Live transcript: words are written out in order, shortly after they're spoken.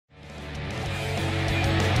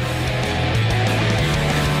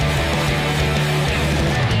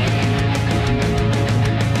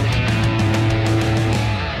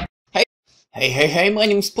Hey, my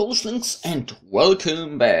name is PolishLynx and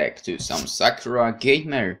welcome back to some Sakura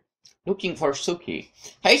gamer looking for Suki.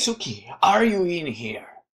 Hey Suki, are you in here?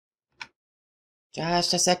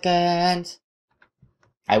 Just a second.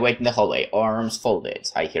 I wait in the hallway, arms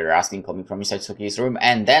folded. I hear asking coming from inside Suki's room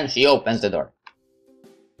and then she opens the door.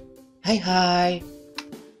 Hi.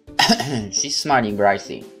 She's smiling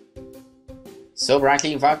brightly. So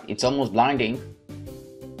brightly in fact, it's almost blinding.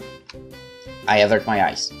 I avert my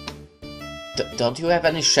eyes. Don't you have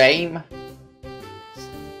any shame?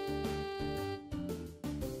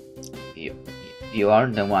 You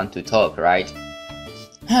aren't the one to talk, right?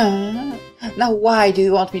 Huh? Now why do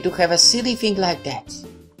you want me to have a silly thing like that?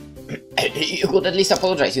 You could at least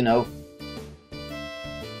apologize, you know.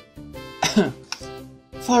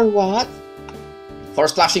 For what? For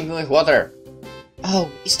splashing me with water.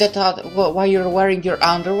 Oh, is that why you're wearing your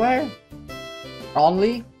underwear?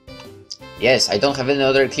 Only? Yes, I don't have any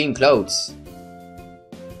other clean clothes.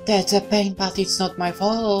 That's a pain, but it's not my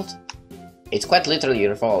fault. It's quite literally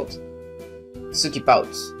your fault. Suki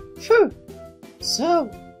pouts. Phew. So,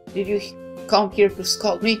 did you come here to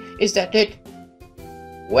scold me? Is that it?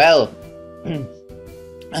 Well...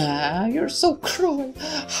 you're so cruel.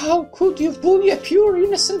 How could you bully a pure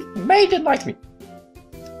innocent maiden like me?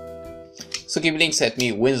 Suki blinks at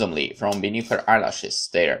me winsomely from beneath her eyelashes.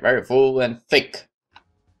 They are very full and thick.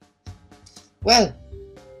 Well,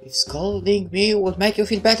 if scolding me would make you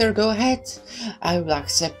feel better, go ahead. I will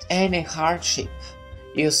accept any hardship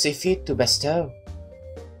you see fit to bestow.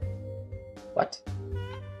 What?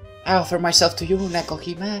 I offer myself to you,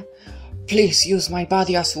 Nekohime. Please use my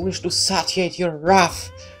body as you wish to satiate your wrath.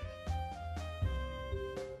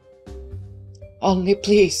 Only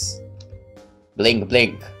please. Blink,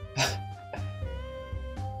 blink.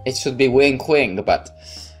 It should be wink, wink, but...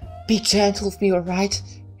 Be gentle with me, alright?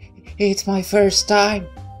 It's my first time.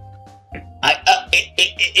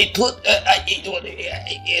 It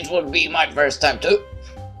would be my first time too.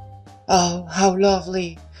 Oh, how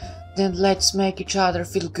lovely. Then let's make each other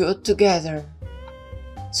feel good together.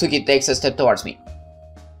 Suki takes a step towards me.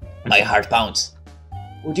 My heart pounds.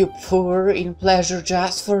 Would you pour in pleasure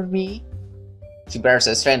just for me? She bears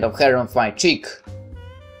a strand of hair on my cheek.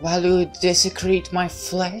 While you desecrate my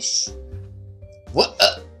flesh? What?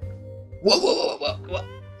 What?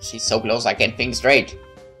 She's so close I can't think straight.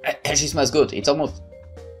 And she smells good. It's almost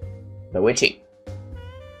bewitching.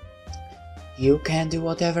 You can do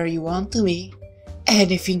whatever you want to me.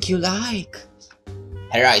 Anything you like.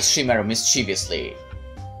 Her eyes shimmer mischievously.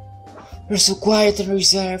 You're so quiet and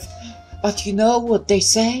reserved, but you know what they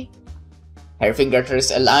say? Her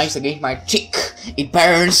fingertips aligns against my cheek. It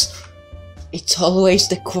burns. It's always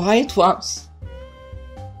the quiet ones.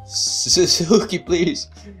 Suki, please.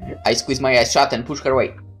 I squeeze my eyes shut and push her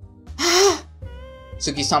away.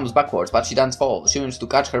 Suki stumbles backwards, but she doesn't fall. She managed to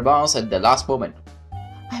catch her balance at the last moment.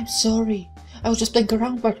 I'm sorry. I was just playing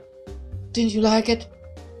around, but... Didn't you like it?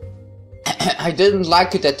 I didn't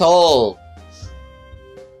like it at all.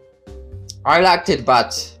 I liked it,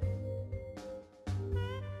 but...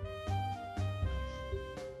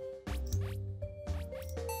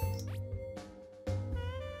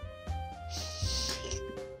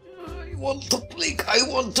 I want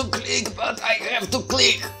to click, but I have to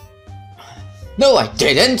click. No, I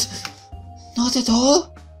didn't! Not at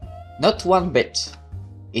all? Not one bit.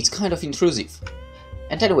 It's kind of intrusive.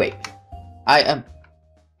 And anyway, I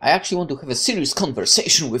actually want to have a serious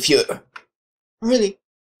conversation with you. Really?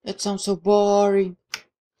 That sounds so boring.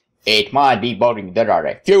 It might be boring. There are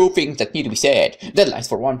a few things that need to be said. Deadlines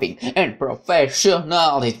for one thing, and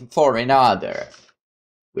professionalism for another.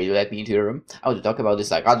 Will you let me into your room? I want to talk about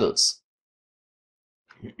this like adults.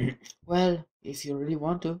 Well, if you really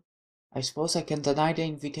want to. I suppose I can deny the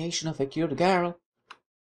invitation of a cute girl.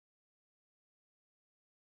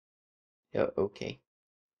 Oh, okay.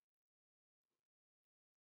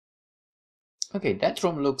 Okay, that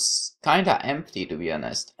room looks kinda empty, to be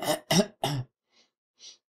honest.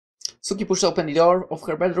 Suki pushed open the door of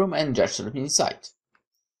her bedroom and gestured me inside.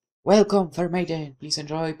 Welcome, fair maiden. Please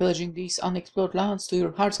enjoy pillaging these unexplored lands to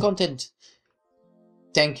your heart's content.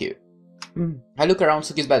 Thank you. I look around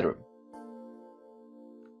Suki's bedroom.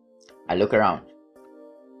 I look around.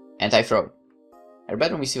 And I frown. Her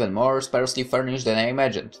bedroom is even more sparsely furnished than I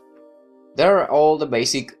imagined. There are all the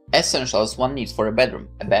basic essentials one needs for a bedroom.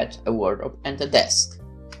 A bed, a wardrobe, and a desk.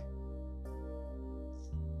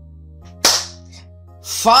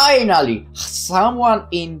 Finally! Someone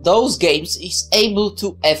in those games is able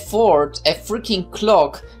to afford a freaking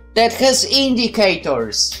clock that has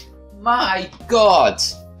indicators! My god!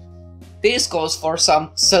 This calls for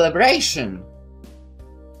some celebration!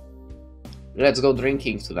 Let's go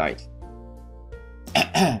drinking tonight.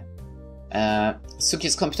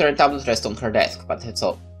 Suki's computer and tablet rest on her desk, but that's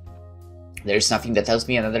all. There is nothing that tells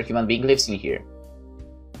me another human being lives in here.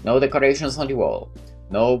 No decorations on the wall,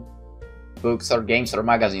 no books or games or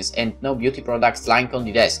magazines, and no beauty products lying on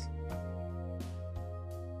the desk.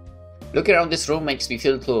 Looking around this room makes me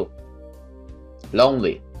feel too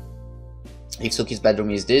lonely. If Suki's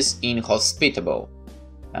bedroom is this inhospitable,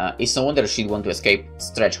 it's no wonder she'd want to escape,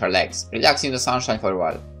 stretch her legs, relax in the sunshine for a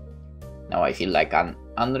while. Now I feel like I'm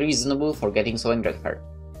unreasonable for getting so angry at her.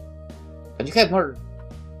 But you have more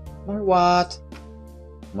what?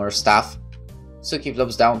 More stuff? Suki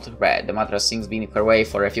flops down to her bed. The mattress sinks beneath her weight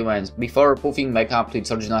for a few minutes before poofing back up to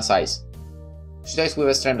its original size. She toys with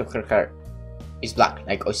a strand of her hair. It's black,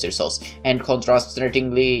 like oyster sauce, and contrasts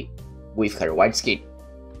striking with her white skin.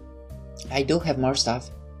 I do have more stuff,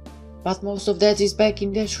 but most of that is back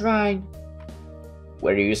in the shrine.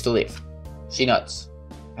 Where you used to live. She nods.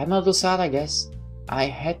 I'm a little sad, I guess. I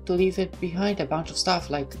had to leave it behind, a bunch of stuff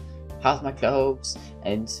like half my clothes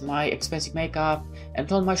and my expensive makeup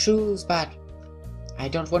and all my shoes, but I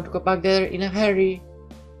don't want to go back there in a hurry.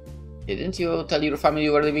 Didn't you tell your family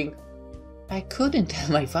you were leaving? I couldn't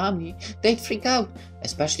tell my family. They'd freak out,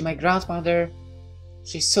 especially my grandmother.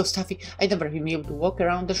 She's so stuffy, I'd never been able to walk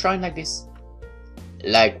around the shrine like this.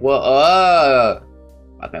 Like what?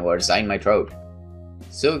 But my words are in my throat.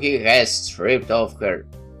 Suki has stripped off her.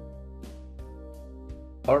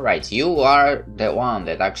 Alright, you are the one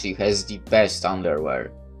that actually has the best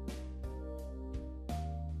underwear.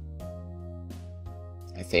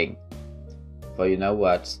 I think. But you know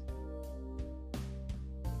what?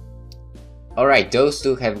 Alright, those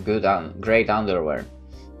two have great underwear.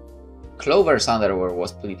 Clover's underwear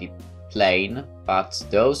was pretty plain, but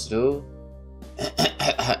those two...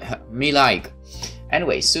 me like.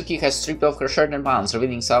 Anyway, Suki has stripped off her shirt and pants,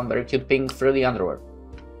 revealing some very cute pink frilly underwear.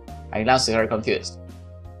 I glance at her confused.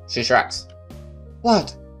 She shrugs.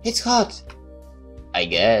 What? It's hot. I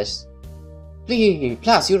guess. Please,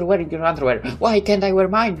 plus you're wearing your underwear. Why can't I wear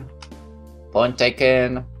mine? Point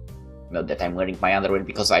taken. Not that I'm wearing my underwear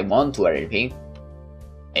because I want to wear anything.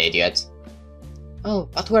 Idiot. Oh,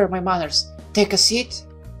 but where are my manners? Take a seat?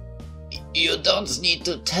 You don't need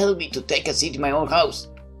to tell me to take a seat in my own house.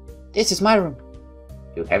 This is my room.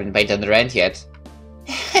 You haven't paid the rent yet.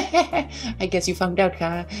 I guess you found out,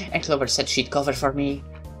 huh? And Clover said she'd cover for me.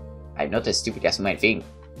 I'm not as stupid as you might think.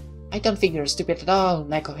 I don't think you're stupid at all,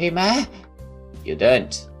 Nekohime. You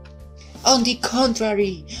don't. On the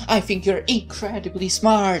contrary, I think you're incredibly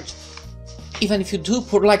smart. Even if you do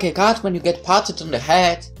purr like a cat when you get patted on the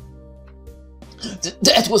head.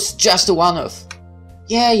 That was just a one-off.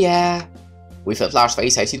 Yeah. With a flushed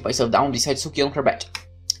face, I sit myself down beside Suki on her bed.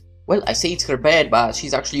 Well, I say it's her bed, but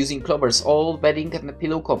she's actually using Clover's old bedding and the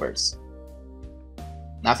pillow covers.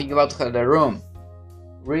 Nothing about the room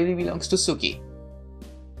really belongs to Suki.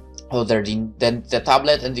 Other than the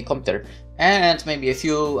tablet and the computer, and maybe a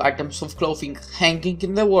few items of clothing hanging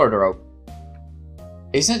in the wardrobe.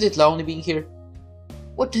 Isn't it lonely being here?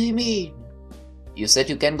 What do you mean? You said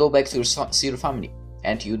you can go back to your family,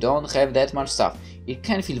 and you don't have that much stuff. It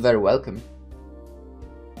can feel very welcome.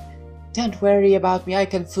 Don't worry about me, I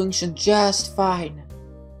can function just fine.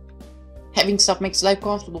 Having stuff makes life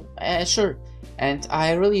comfortable, sure, and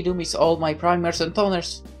I really do miss all my primers and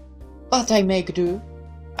toners. But I make do.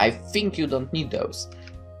 I think you don't need those.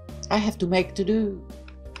 I have to make to do.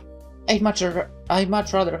 I'd much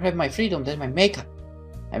rather have my freedom than my makeup.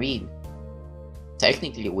 I mean,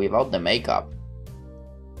 technically without the makeup,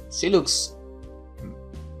 she looks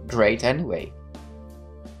great anyway.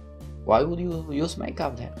 Why would you use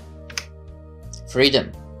makeup then?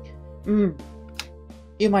 Freedom.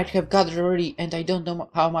 You might have gathered already, and I don't know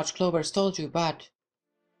how much Clover's told you, but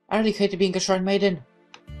I really hate being a shrine maiden.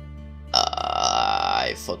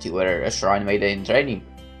 I thought you were a shrine maiden in training.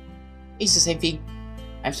 It's the same thing.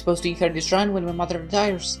 I'm supposed to inherit the shrine when my mother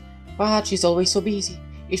retires, but she's always so busy.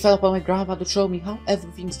 It fell upon my grandma to show me how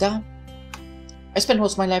everything's done. I spent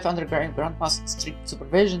most of my life under grandma's strict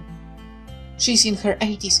supervision. She's in her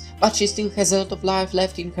 80s, but she still has a lot of life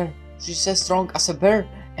left in her. She's as strong as a bear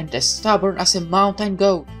and as stubborn as a mountain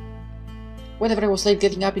goat. Whenever I was late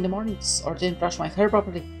getting up in the mornings, or didn't brush my hair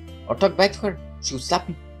properly, or talk back to her, she would slap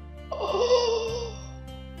me.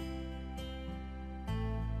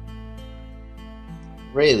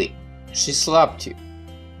 Really? She slapped you?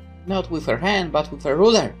 Not with her hand, but with a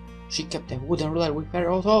ruler. She kept a wooden ruler with her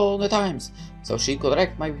at all the times, so she could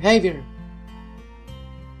correct my behavior.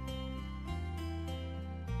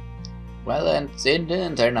 Well, and it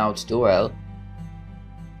didn't turn out too well.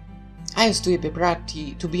 I used to be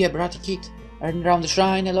a bratty kid. I ran around the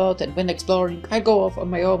shrine a lot, and when exploring, I'd go off on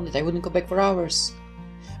my own and I wouldn't come back for hours.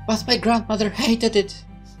 but my grandmother hated it.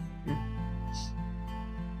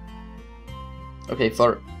 Okay,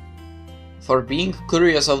 for being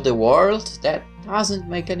curious of the world, that doesn't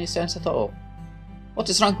make any sense at all. What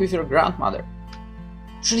is wrong with your grandmother?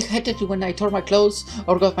 She hated it when I tore my clothes,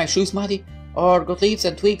 or got my shoes muddy, or got leaves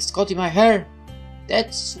and twigs caught in my hair.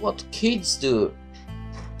 That's what kids do.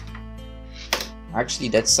 Actually,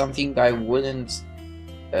 that's something I wouldn't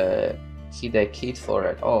hit a kid for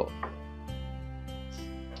at all.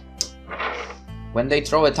 When they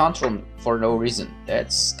throw a tantrum for no reason,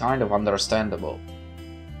 that's kind of understandable.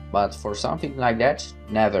 But for something like that,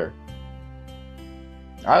 never.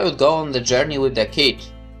 I would go on the journey with the kid.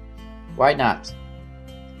 Why not?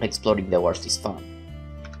 Exploring the world is fun.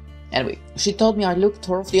 Anyway, she told me I looked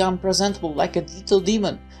horribly unpresentable like a little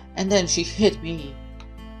demon, and then she hit me.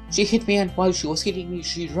 She hit me, and while she was hitting me,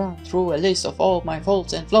 she ran through a list of all my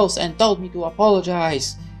faults and flaws and told me to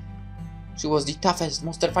apologize. She was the toughest,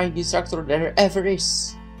 most terrifying instructor there ever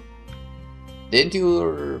is. Didn't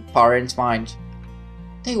your parents mind?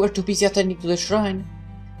 They were too busy attending to the shrine.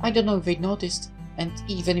 I don't know if they noticed, and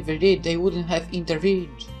even if they did, they wouldn't have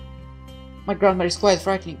intervened. My grandmother is quite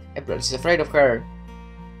frightening. Everyone is afraid of her.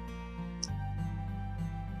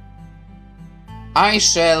 I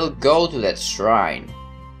shall go to that shrine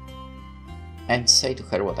and say to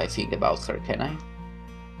her what I think about her, can I?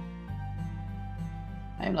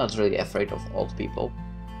 I'm not really afraid of old people.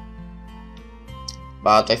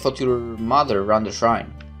 But I thought your mother ran the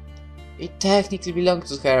shrine. It technically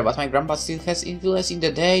belongs to her, but my grandpa still has influence in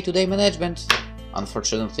the day-to-day management.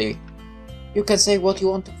 Unfortunately. You can say what you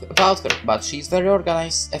want about her, but she's very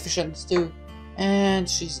organized, efficient too, and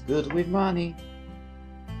she's good with money.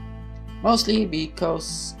 Mostly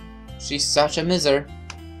because she's such a miser.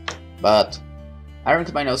 But I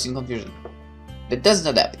wrinkled my nose in confusion. That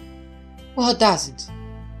doesn't add up. What doesn't?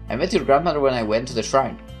 I met your grandmother when I went to the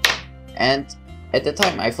shrine, and at the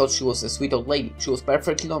time I thought she was a sweet old lady. She was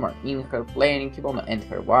perfectly normal in her plain kimono and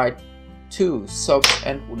her white socks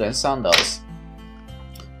and wooden sandals.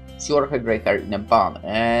 She wore her grey hair in a bun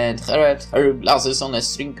and had her glasses on a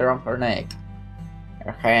string around her neck.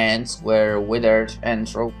 Her hands were withered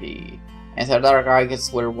and ropey, and her dark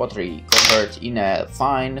eyes were watery, covered in a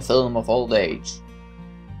fine film of old age.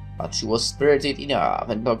 But she was spirited enough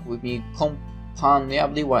and talked with me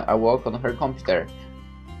companionably while I worked on her computer.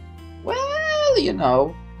 Well, you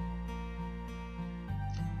know,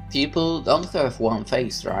 people don't have one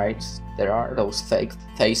face, right? There are those fake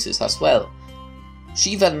faces as well.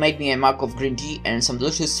 She even made me a mug of green tea and some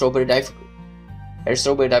delicious strawberry daifuku. Her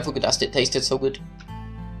strawberry daifuku tasted so good.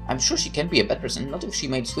 I'm sure she can be a bad person, not if she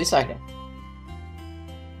made sweets like that.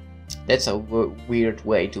 That's a weird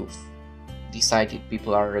way to decide if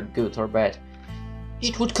people are good or bad.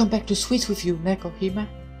 It would come back to sweets with you, Nekohime.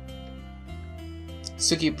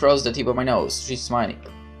 Suki prods the tip of my nose. She's smiling.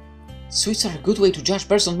 Sweets are a good way to judge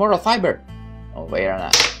person's moral fiber. Oh, wait or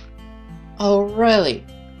not. Oh, really?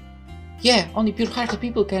 Yeah, only pure-hearted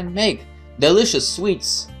people can make delicious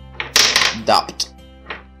sweets. Dubbed.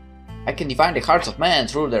 I can define the hearts of men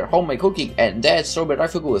through their homemade cooking, and that strawberry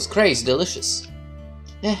daifuku is crazy delicious.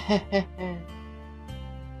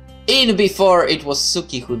 In before it was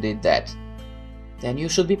Suki who did that. Then you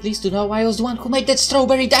should be pleased to know I was the one who made that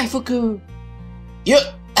strawberry daifuku. You!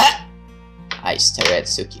 Ah! I stare at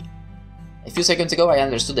Suki. A few seconds ago I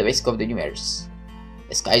understood the basic of the universe.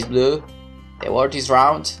 The sky is blue, the world is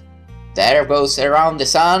round, the air goes around the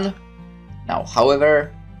sun. Now,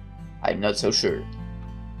 however, I'm not so sure.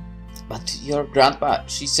 But your grandpa,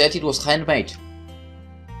 she said it was handmade.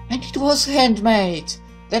 And it was handmade!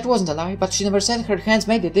 That wasn't a lie, but she never said her hands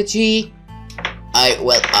made it, did she?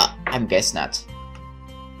 I'm guess not.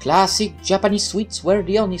 Classic Japanese sweets were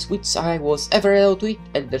the only sweets I was ever allowed to eat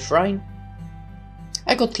at the shrine.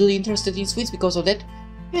 I got really interested in sweets because of that,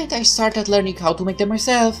 and I started learning how to make them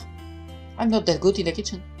myself. I'm not that good in the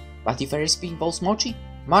kitchen, but if a recipe involves mochi,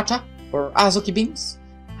 matcha, or azuki beans,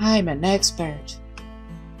 I'm an expert.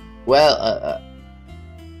 Well,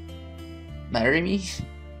 marry me?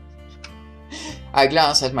 I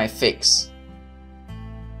glanced at my fix.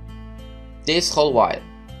 This whole while,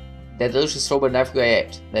 that delicious strawberry daifuku I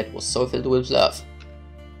ate, that was so filled with love,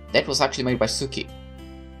 that was actually made by Suki.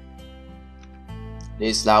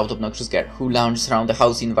 This loud, obnoxious girl who lounged around the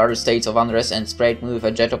house in various states of undress and sprayed me with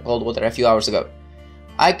a jet of cold water a few hours ago.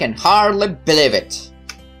 I can hardly believe it.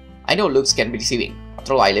 I know looks can be deceiving.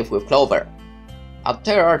 After all, I live with Clover. At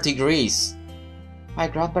 30 degrees. My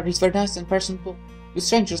grandmother is very nice and personable with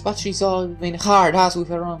strangers, but she's always been hard ass with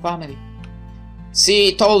her own family.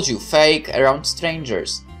 See, told you, fake around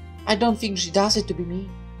strangers. I don't think she does it to be mean.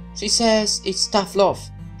 She says it's tough love.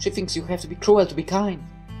 She thinks you have to be cruel to be kind.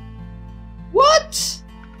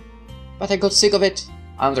 but I got sick of it.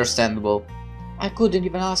 Understandable. I couldn't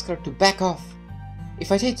even ask her to back off.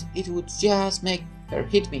 If I did, it would just make her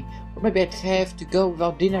hit me, or maybe I'd have to go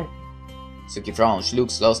without dinner. Suki frowns, she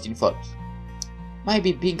looks lost in thought.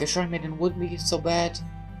 Maybe being a shrine maiden wouldn't be so bad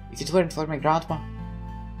if it weren't for my grandma.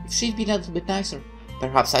 If she'd been a little bit nicer,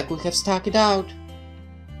 perhaps I could have stuck it out.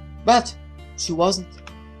 But she wasn't.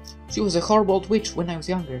 She was a horrible old witch when I was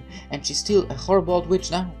younger, and she's still a horrible old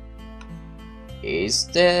witch now. Is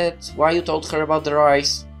that why you told her about the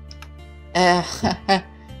rice?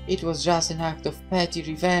 It was just an act of petty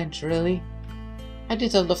revenge, really. I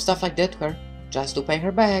did a lot of stuff like that to her, just to pay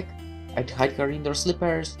her back. I'd hide her indoor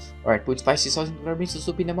slippers, or I'd put spicy sauce into her miso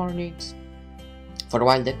soup in the mornings. For a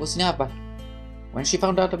while that was enough, but when she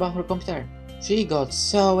found out about her computer, she got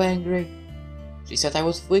so angry. She said I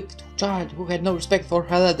was a wicked child who had no respect for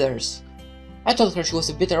her elders. I told her she was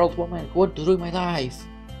a bitter old woman who wanted to ruin my life.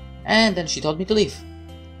 And then she told me to leave.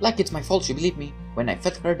 Like it's my fault she believed me when I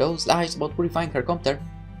fed her those lies about purifying her computer.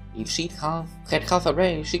 If she'd had half a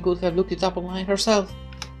brain, she could have looked it up online herself.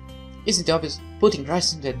 Isn't it obvious? Putting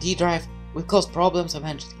rice into a D drive will cause problems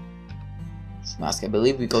eventually. She must have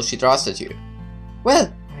believed because she trusted you.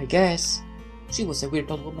 Well, I guess. She was a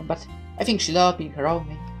weird old woman, but I think she loved being her own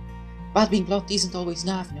way. But being loved isn't always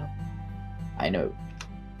enough, you know. I know.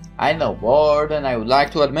 I know more than I would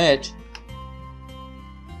like to admit.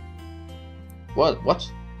 What?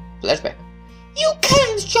 Flashback. You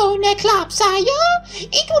can't join a club, sire!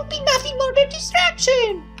 It would be nothing more than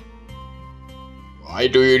distraction! Why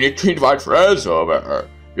do you need to invite friends over?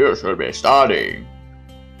 You should be studying.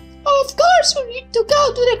 Of course you need to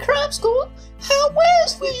go to the cram school! How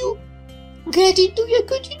else will you get into a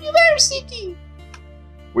good university?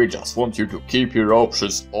 We just want you to keep your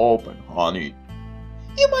options open, honey.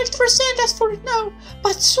 You might resent us for it now,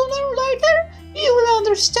 but sooner or later you will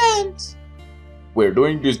understand. We're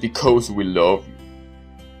doing this because we love you.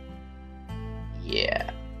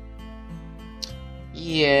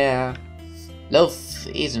 Yeah. Love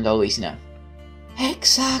isn't always enough.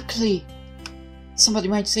 Exactly. Somebody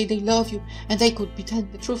might say they love you, and they could be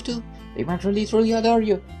telling the truth too. They might really truly adore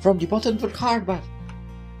you from the bottom of their heart, but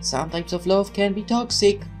some types of love can be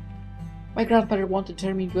toxic. My grandmother wanted to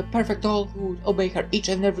turn me into a perfect doll who would obey her each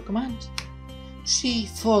and every command. She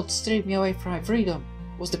thought stripping me away from my freedom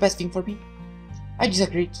was the best thing for me. I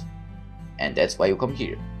disagreed. And that's why you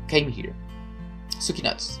came here. Suki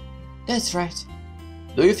nods. That's right.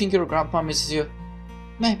 Do you think your grandma misses you?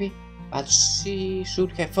 Maybe, but she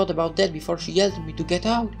should have thought about that before she yelled at me to get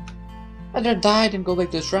out. I'd rather die than go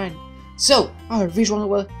back to the shrine. So, our visual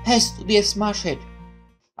novel has to be a smash hit.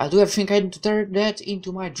 I'll do everything I can to turn that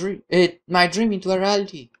into my dream into a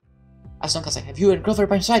reality. As long as I have you and Clover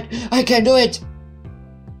by my side, I can do it!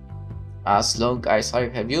 As long as I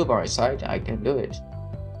have you by my side, I can do it.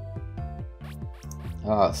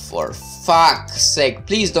 Oh, for fuck's sake,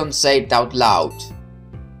 please don't say it out loud.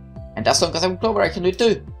 And as long as I'm Clover, I can do it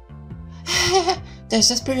too. That's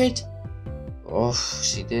the spirit. Oh,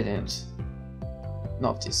 she didn't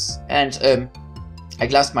notice. And, I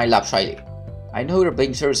glanced my lap shyly. I know you're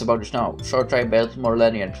being serious about this now. Sure, try belt more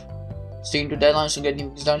lenient. Sticking to deadlines and getting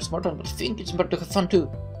things done is important, but I think it's important to have fun too.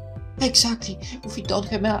 Exactly. If we don't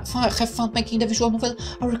have fun making the visual novel,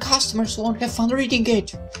 our customers won't have fun reading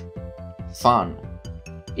it. Fun.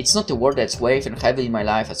 It's not a word that's weighing heavily in my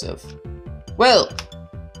life as of... Well,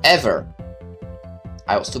 ever.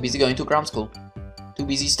 I was too busy going to cram school. Too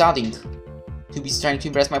busy studying. Too busy trying to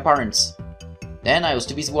impress my parents. Then I was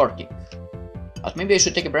too busy working. But maybe I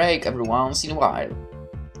should take a break every once in a while.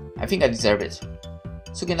 I think I deserve it.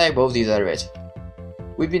 Suki and I both deserve it.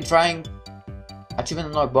 We've been trying... Achievement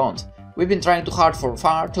unlocked bond. We've been trying too hard for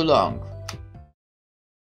far too long.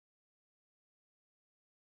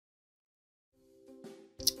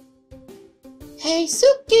 Hey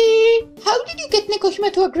Suki! How did you get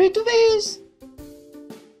Nekohime to agree to this?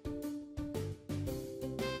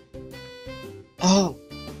 Oh,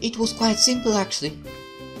 it was quite simple actually.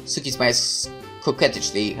 Suki smiles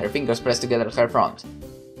coquettishly, her fingers pressed together at her front.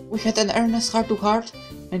 We had an earnest heart-to-heart,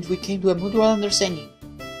 and we came to a mutual understanding.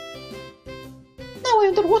 Now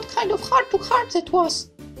I wonder what kind of heart-to-heart that was.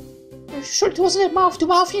 Are you sure it wasn't a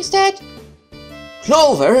mouth-to-mouth instead?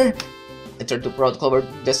 Clover! I turned to prod Clover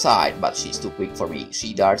to the side, but she's too quick for me.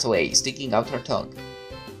 She darts away, sticking out her tongue.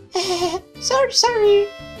 Sorry.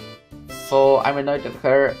 Though I'm annoyed at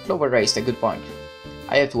her, Clover raised a good point.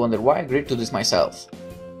 I have to wonder why I agreed to this myself.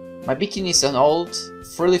 My bikini is an old,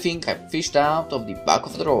 frilly thing I fished out of the back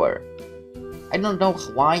of the drawer. I don't know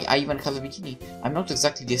why I even have a bikini. I'm not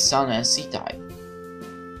exactly the sun and sea type.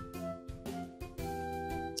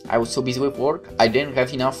 I was so busy with work, I didn't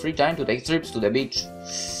have enough free time to take trips to the beach.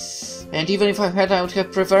 And even if I had, I would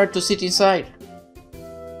have preferred to sit inside.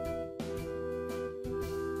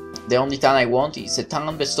 The only tan I want is a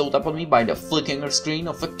tan bestowed upon me by the flickering screen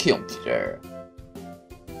of a computer.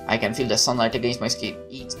 I can feel the sunlight against my skin.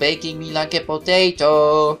 It's baking me like a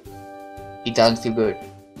potato. It doesn't feel good.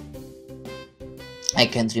 I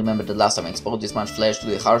can't remember the last time I exposed this much flesh to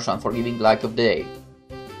the harsh, unforgiving light of day.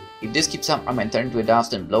 If this keeps up, I might turn into a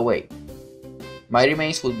dust and blow away. My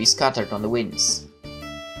remains will be scattered on the winds.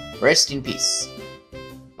 Rest in peace.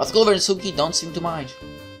 But Clover and Suki don't seem to mind.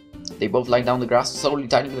 They both lie down the grass, slowly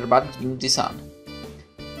turning their bodies beneath the sun.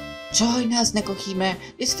 Join us, Nekohime.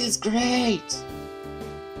 This feels great.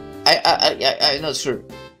 I'm not sure.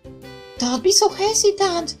 Don't be so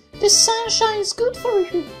hesitant. The sunshine is good for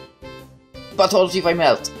you. But what if I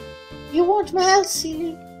melt? You won't melt,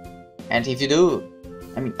 silly. And if you do?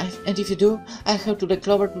 And if you do, I'll help to the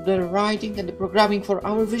Clover to the writing and the programming for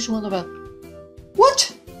our visual novel.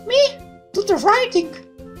 What? Me? Do the writing?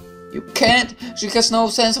 You can't. She has no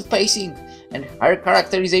sense of pacing, and her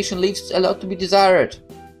characterization leaves a lot to be desired.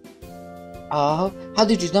 Oh, how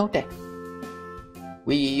did you know that?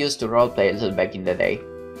 We used to roleplay a little back in the day.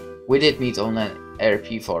 We did meet on an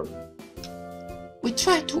RP forum. We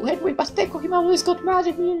tried to anyway, but Nekohime always got mad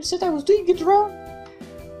at me and said I was doing it wrong.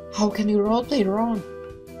 How can you roleplay wrong?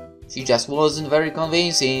 She just wasn't very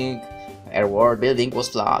convincing. Her world building was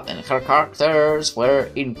flawed, and her characters were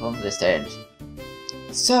inconsistent.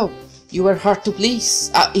 So, you were hard to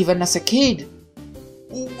please, even as a kid.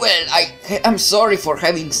 Well, I'm sorry for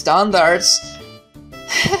having standards.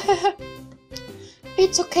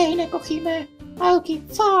 It's okay, Nekohime. I'll keep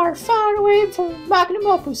far, far away from magnum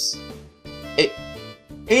opus.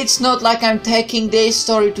 It's not like I'm taking this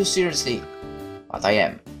story too seriously. But I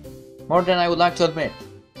am. More than I would like to admit.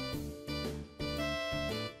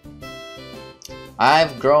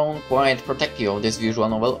 I've grown quite protective of this visual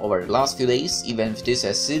novel over the last few days, even if this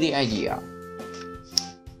is a silly idea.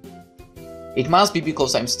 It must be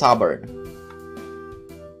because I'm stubborn.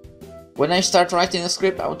 When I start writing a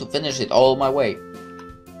script, I want to finish it all my way.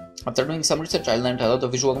 After doing some research, I learned a lot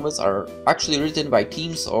of visual novels are actually written by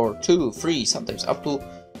teams or 2, 3, sometimes up to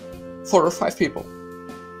 4 or 5 people,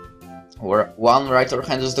 where one writer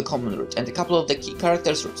handles the common route and a couple of the key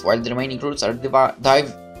characters' routes, while the remaining routes are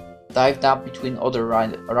dived up between other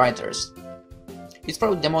writers. It's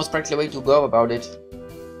probably the most practical way to go about it.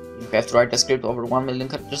 You have to write a script over 1 million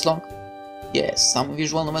characters long. Yes, some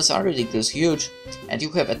visual novels are ridiculous huge, and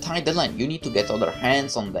you have a tight deadline. You need to get other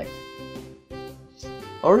hands on deck.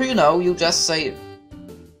 Or you just say,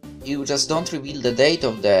 you just don't reveal the date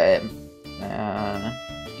of the,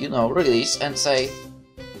 release and say,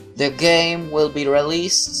 the game will be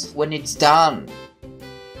released when it's done.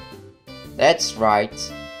 That's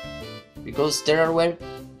right. Because there are way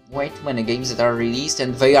too many games that are released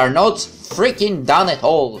and they are not freaking done at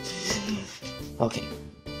all. Okay,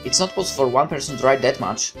 it's not possible for one person to write that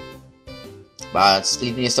much. But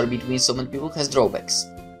splitting a story between so many people has drawbacks.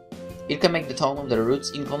 It can make the tone of the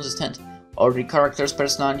routes inconsistent, or the characters'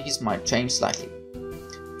 personalities might change slightly.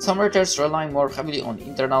 Some writers rely more heavily on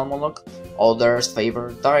internal monologue, others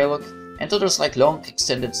favor dialogue, and others like long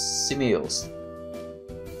extended similes.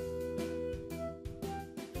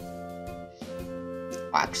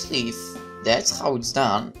 Actually, if that's how it's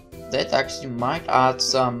done, that actually might add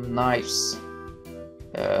some nice,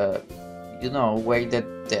 way that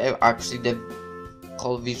the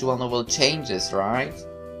whole visual novel changes, right?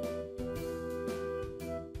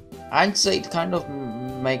 I'd say it kind of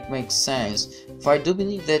makes sense. If I do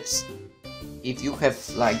believe that if you have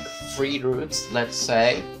like 3 routes, let's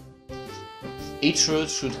say, each route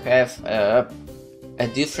should have a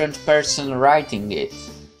different person writing it,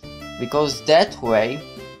 because that way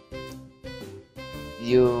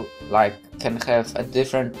you can have a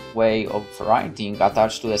different way of writing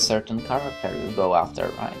attached to a certain character you go after,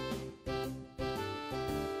 right?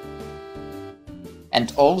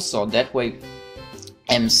 And also that way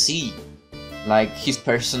MC, his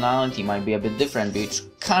personality might be a bit different, which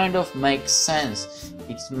kind of makes sense.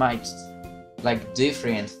 It might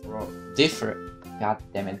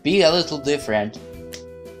be a little different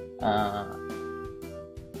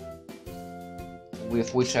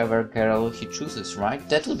with whichever girl he chooses, right?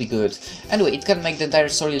 That will be good. Anyway, it can make the entire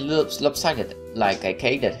story lopsided, like a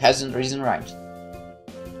cake that hasn't risen right.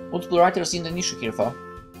 Multiple writers in the issue here, though.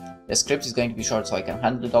 The script is going to be short, so I can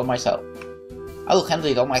handle it all myself. I will handle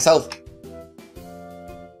it all myself!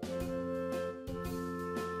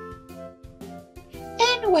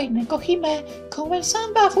 Anyway, Nekohime, come and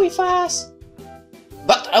sunbath with us!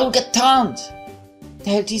 But I will get tanned!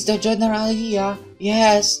 That is the general idea,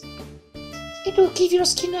 yes. It will give your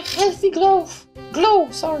skin a healthy glow,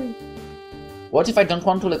 sorry. What if I don't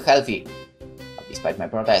want to look healthy? Despite my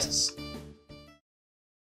protests.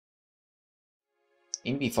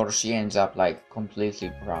 In before she ends up like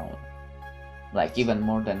completely brown. Like even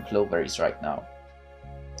more than Clover is right now.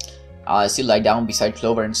 I still lie down beside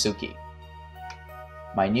Clover and Suki.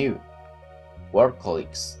 My new work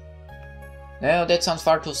colleagues. No, that sounds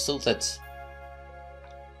far too stilted.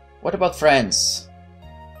 What about friends?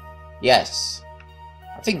 Yes.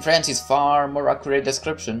 I think friends is far more accurate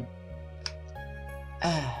description.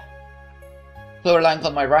 Clover lying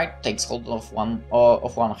on my right takes hold of one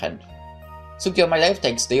hand. Suki on my left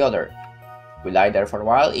takes the other. We lie there for a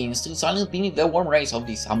while in still silence beneath the warm rays of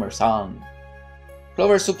the summer sun.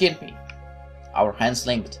 Clover, Suki and me. Our hands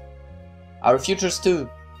linked. Our futures too.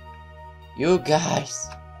 You guys.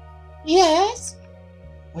 Yes?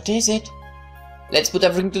 What is it? Let's put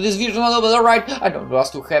everything to this vision, alright? I don't want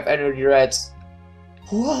us to have any regrets.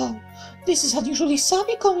 Whoa, this is unusually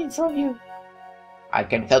savvy coming from you. I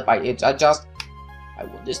can't help it, I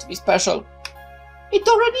want this to be special. It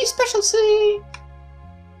already is special, see?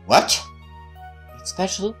 What? It's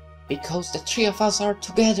special because the three of us are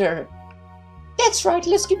together. That's right,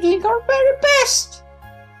 let's keep doing our very best.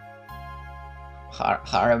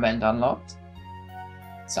 Harem and unlocked?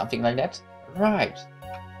 Something like that? Right.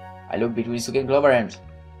 I look between Suki and Clover and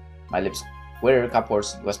my lips quirk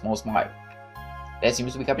upwards to a small smile. That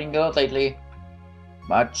seems to be happening a lot lately.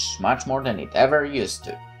 Much more than it ever used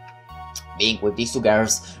to. Being with these two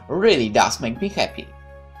girls really does make me happy.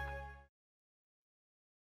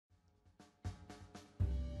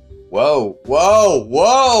 Whoa, whoa,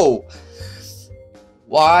 whoa!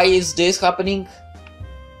 Why is this happening?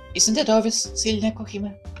 Isn't it obvious, silly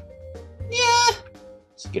Nekohime? Yeah!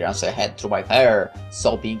 Suki runs her hand through my hair,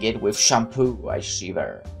 soaping it with shampoo. I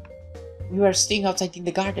shiver. We were staying outside in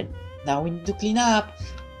the garden. Now we need to clean up.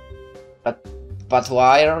 But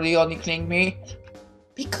why are you only cleaning me?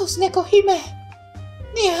 Because Nekohime!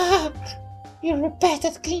 Yeah! You're bad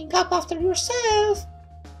at cleaning up after yourself!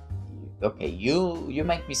 Okay, you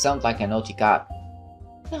make me sound like a naughty cat.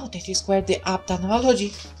 Now that is quite the apt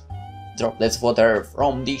analogy. Droplets of water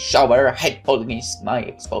from the shower head falling against my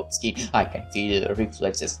exposed skin. I can feel the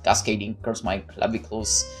reflexes cascading across my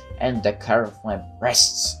clavicles and the curve of my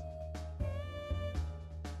breasts.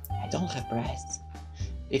 I don't have breasts.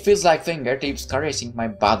 It feels like fingertips caressing my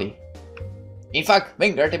body. In fact,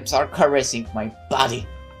 fingertips are caressing my body.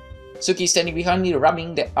 Suki is standing behind me,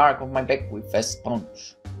 rubbing the arc of my back with a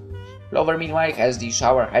sponge. Clover, meanwhile, has the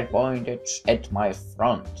shower head pointed at my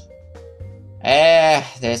front.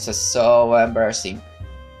 This is so embarrassing.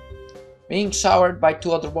 Being showered by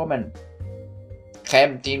two other women.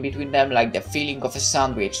 Crammed in between them like the feeling of a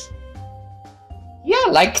sandwich. Yeah,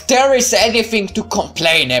 like there is anything to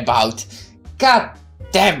complain about. God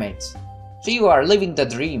damn it. So you are living the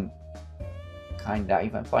dream. Kinda,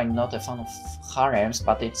 even though I'm not a fan of harems,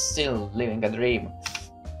 but it's still living a dream.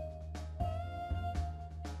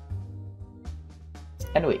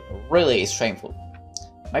 Anyway, really is shameful.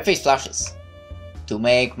 My face flashes. To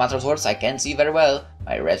make matters worse, I can't see very well.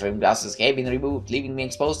 My red rimmed glasses have been removed, leaving me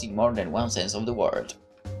exposed in more than one sense of the word.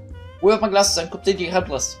 Without my glasses, I'm completely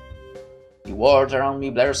helpless. The world around me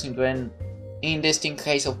blurs into an indistinct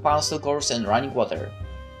haze of pastel colors and running water.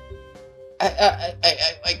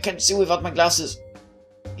 I can't see without my glasses.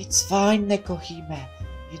 It's fine, Nekohime.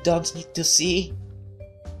 You don't need to see.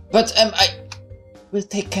 But We'll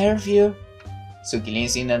take care of you. Suki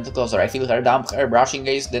leans in and closer. I feel her damp hair brushing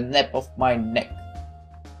against the nape of my neck.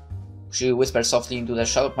 She whispers softly into the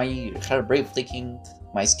shell of my ear, her breath flicking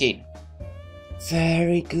my skin.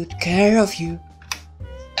 Very good care of you.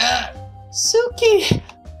 Suki!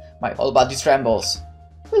 My whole body trembles.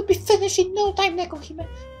 We'll be finished in no time, Nekohime.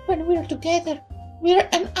 When we're together, we're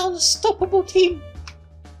an unstoppable team.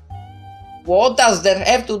 What does that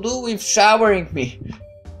have to do with showering me?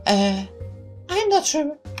 I'm not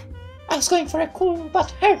sure. I was going for a cool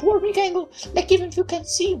but heartwarming angle, like even if you can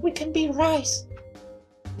see, we can be rice.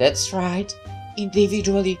 That's right.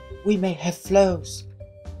 Individually, we may have flaws.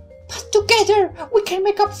 But together, we can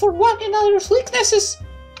make up for one another's weaknesses.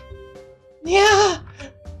 Yeah!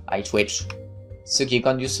 I twitch. Suki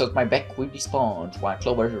conduces my back with the sponge, while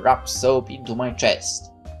Clover rubs soap into my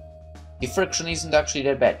chest. The friction isn't actually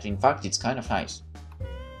that bad, in fact it's kind of nice.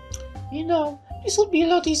 You know, this would be a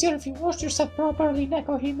lot easier if you washed yourself properly,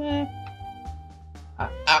 Nekohime.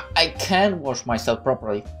 I can wash myself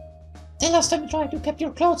properly. The last time you tried to keep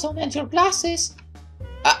your clothes on and your glasses.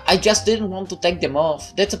 I just didn't want to take them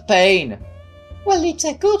off, that's a pain. Well, it's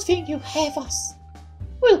a good thing you have us.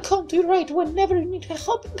 We'll come to your aid whenever you need a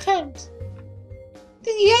helping hand.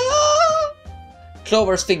 Yeah!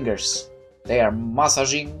 Clover's fingers. They are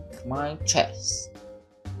massaging my chest.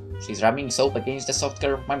 She's rubbing soap against the soft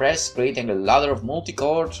curve of my breast, creating a ladder of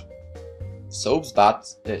multicolored soap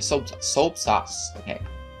sauce. Okay.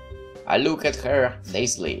 I look at her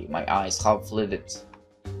dazedly, my eyes half-lidded.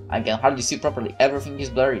 I can hardly see properly, everything is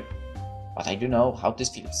blurry. But I do know how this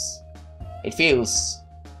feels. It feels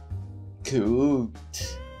good.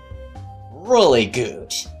 Really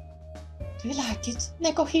good. Do you like it,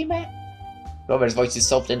 Nekohime? Clover's voice is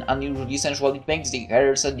soft and unusually sensual. It makes the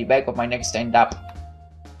hairs at the back of my neck stand up.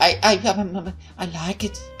 I like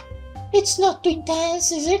it. It's not too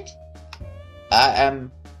intense, is it? I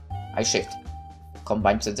shift.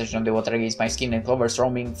 Combined sensation of the water against my skin and Clover's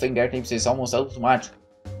roaming fingertips is almost too much.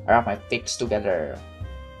 I wrap my fists together.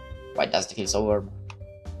 Why does it feel so warm?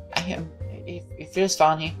 It feels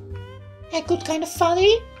funny. A good kind of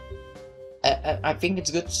funny? I think it's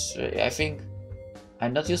good. I think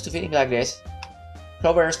I'm not used to feeling like this.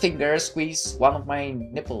 Clover's fingers squeeze one of my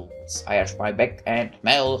nipples. I arch my back and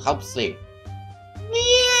smell helplessly.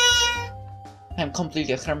 Yeah. I'm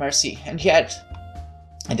completely at her mercy, and yet,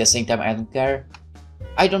 at the same time, I don't care.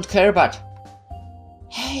 I don't care, but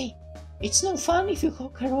hey, it's no fun if you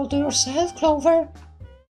hook her all to yourself, Clover.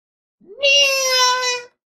 Yeah.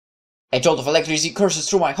 A jolt of electricity courses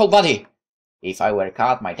through my whole body. If I were a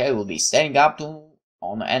cat, my tail would be standing up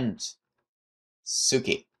on end.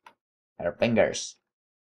 Suki. Her fingers.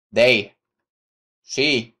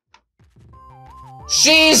 She's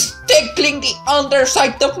tickling the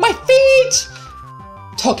underside of my feet!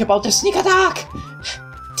 Talk about a sneak attack!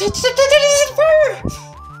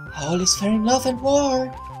 All is fair in love and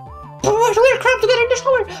war. But we're cramped together in the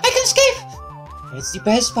shower! I can escape! It's the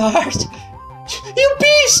best part! You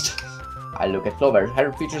beast! I look at Clover,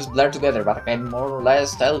 her features blur together, but I can more or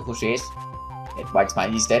less tell who she is. It white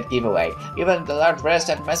smile is dead giveaway. Even the large breast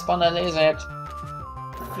and my spondyl is it.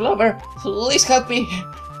 Clover, please help me!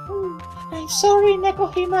 I'm sorry,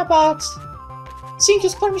 Nekohime, but Think you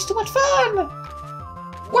spoiled me too much fun!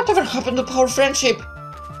 Whatever happened to our friendship?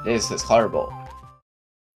 This is horrible.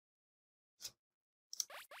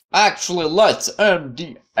 Actually, let's end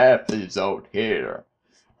the episode here.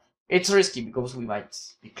 It's risky because we might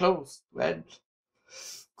be close to end.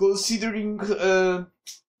 Considering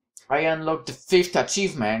I unlocked the 5th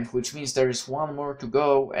achievement, which means there is one more to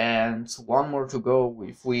go, and one more to go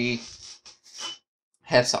if we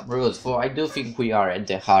have some route. For I do think we are at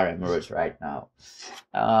the harem route right now.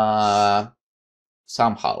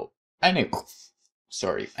 Somehow. Anywho,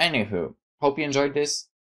 hope you enjoyed this,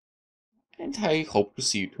 and I hope to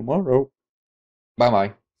see you tomorrow. Bye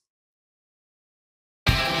bye.